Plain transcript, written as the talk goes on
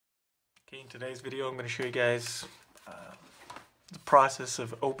Okay, in today's video I'm going to show you guys the process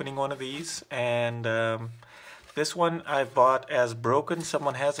of opening one of these, and this one I bought as broken.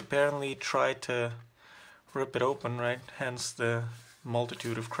 Someone has apparently tried to rip it open, right? Hence the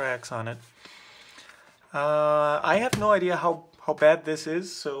multitude of cracks on it. I have no idea how bad this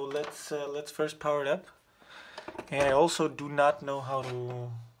is, so let's first power it up. And I also do not know how to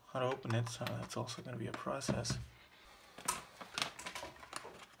open it, so that's also going to be a process.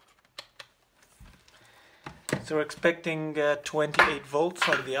 So we're expecting 28 volts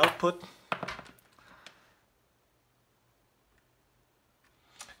on the output.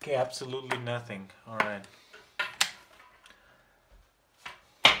 Okay, absolutely nothing. All right.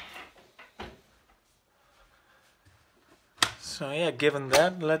 So yeah, given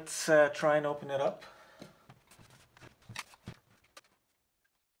that, let's try and open it up.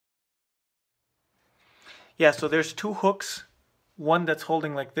 Yeah, so there's two hooks, one that's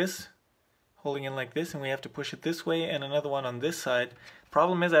holding like this, holding in like this, and we have to push it this way, and another one on this side.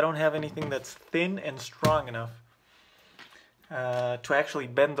 Problem is I don't have anything that's thin and strong enough to actually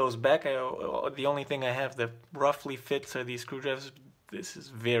bend those back. The only thing I have that roughly fits are these screwdrivers. This is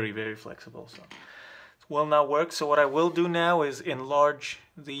very, very flexible, so it will not work. So what I will do now is enlarge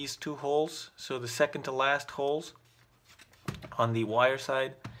these two holes, so the second to last holes on the wire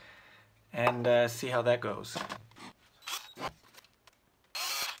side, and see how that goes.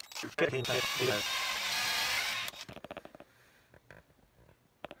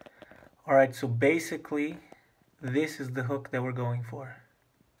 Alright, so basically this is the hook that we're going for.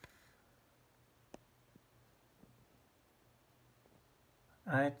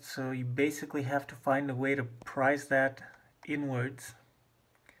 Alright, so you basically have to find a way to prise that inwards,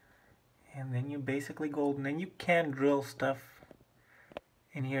 and then you basically golden. And you can drill stuff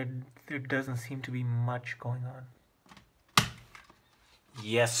in here. There doesn't seem to be much going on.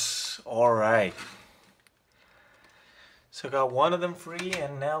 Yes, alright. So got one of them free,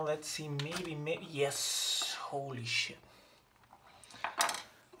 and now let's see, maybe, yes, holy shit.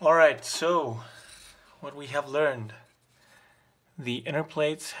 Alright, so what we have learned. The inner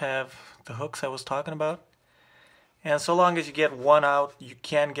plates have the hooks I was talking about. And so long as you get one out, you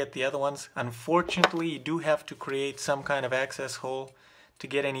can get the other ones. Unfortunately, you do have to create some kind of access hole to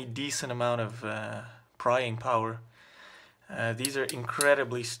get any decent amount of prying power. These are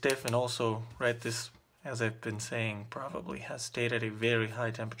incredibly stiff, and also, right, this, as I've been saying, probably has stayed at a very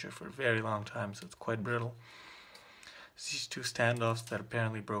high temperature for a very long time, so it's quite brittle. These two standoffs that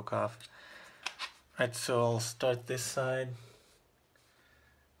apparently broke off. Right, so I'll start this side.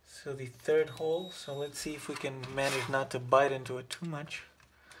 So the third hole, so let's see if we can manage not to bite into it too much.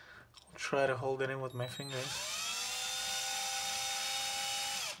 I'll try to hold it in with my fingers.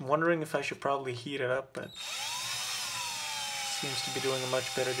 I'm wondering if I should probably heat it up, but seems to be doing a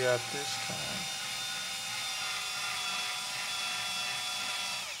much better job this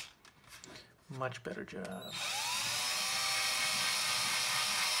time. Much better job.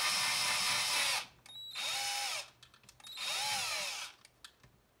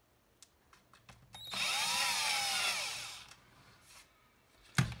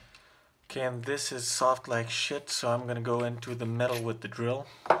 Okay, and this is soft like shit, so I'm gonna go into the metal with the drill,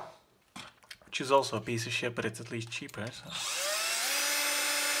 which is also a piece of shit, but it's at least cheaper, so.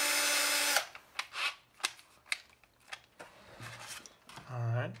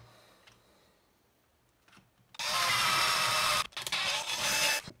 Alright.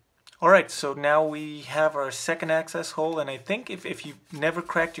 Alright, so now we have our second access hole, and I think if you've never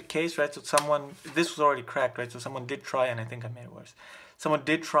cracked your case, right, so someone, this was already cracked, right, so someone did try, and I think I made it worse. Someone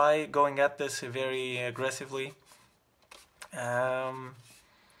did try going at this very aggressively.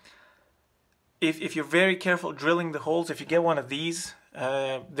 If you're very careful drilling the holes, if you get one of these,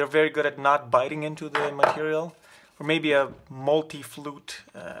 they're very good at not biting into the material. Or maybe a multi-flute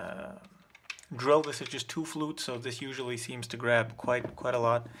drill. This is just two flutes, so this usually seems to grab quite a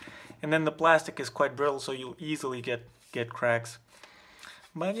lot. And then the plastic is quite brittle, so you'll easily get cracks.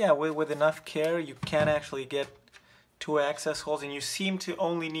 But yeah, with enough care, you can actually get two access holes, and you seem to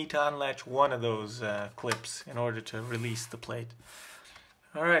only need to unlatch one of those clips in order to release the plate.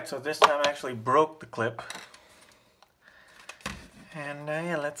 Alright, so this time I actually broke the clip. And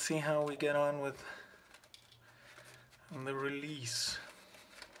yeah, let's see how we get on with the release.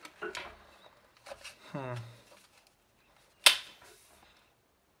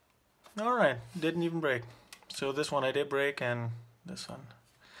 Alright, didn't even break. So this one I did break, and this one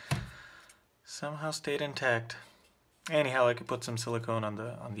somehow stayed intact. Anyhow, I could put some silicone on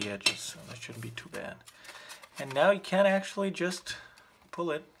the edges, so that shouldn't be too bad. And now you can actually just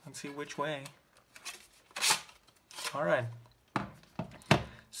pull it and see which way. Alright.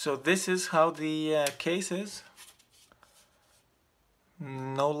 So this is how the case is.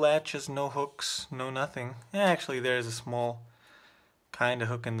 No latches, no hooks, no nothing. Actually, there's a small kind of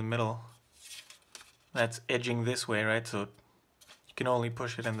hook in the middle that's edging this way, right? So you can only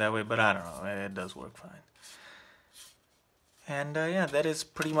push it in that way, but I don't know, it does work fine. And yeah, that is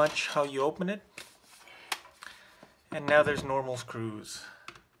pretty much how you open it. And now there's normal screws.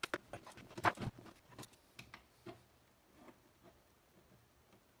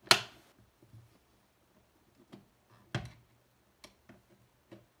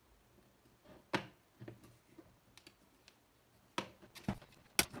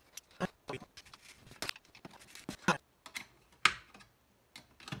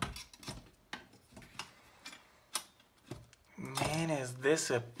 Man, is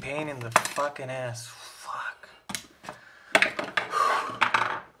this a pain in the fucking ass. Fuck.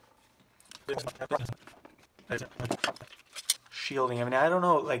 Shielding, I mean, I don't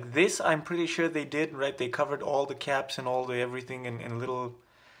know, like this I'm pretty sure they did, right? They covered all the caps and all the everything in little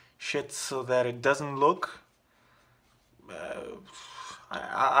shits so that it doesn't look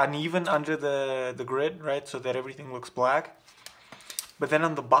uneven under the grid, right? So that everything looks black. But then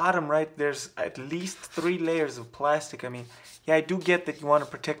on the bottom, right, there's at least 3 layers of plastic. I mean, yeah, I do get that you want to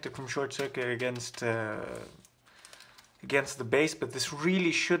protect it from short circuit against the base, but this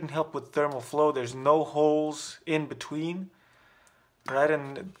really shouldn't help with thermal flow. There's no holes in between, right?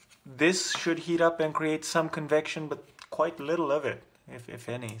 And this should heat up and create some convection, but quite little of it, if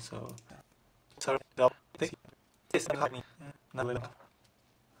any. So, sorry, this not little.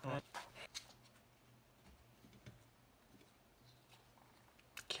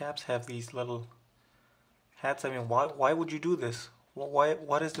 Caps have these little hats. I mean, why would you do this?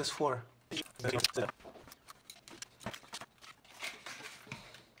 What is this for?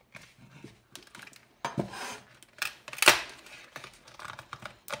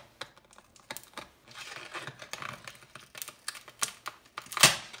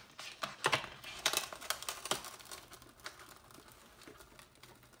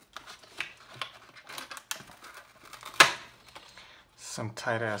 Some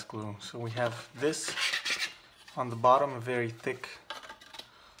tight ass glue. So we have this on the bottom, a very thick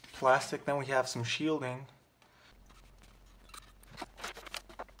plastic. Then we have some shielding.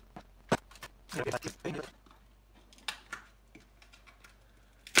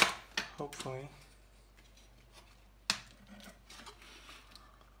 Hopefully.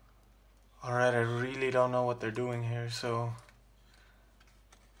 Alright, I really don't know what they're doing here, so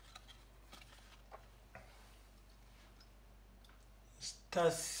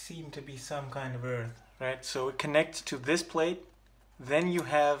does seem to be some kind of earth, right? So it connects to this plate. Then you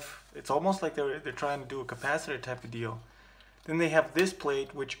have, it's almost like they're trying to do a capacitor type of deal. Then they have this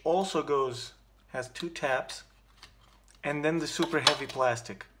plate, which also has 2 taps, and then the super heavy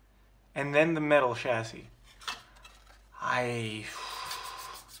plastic, and then the metal chassis. I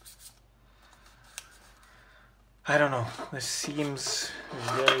don't know. This seems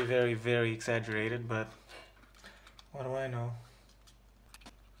very, very, very exaggerated, but what do I know?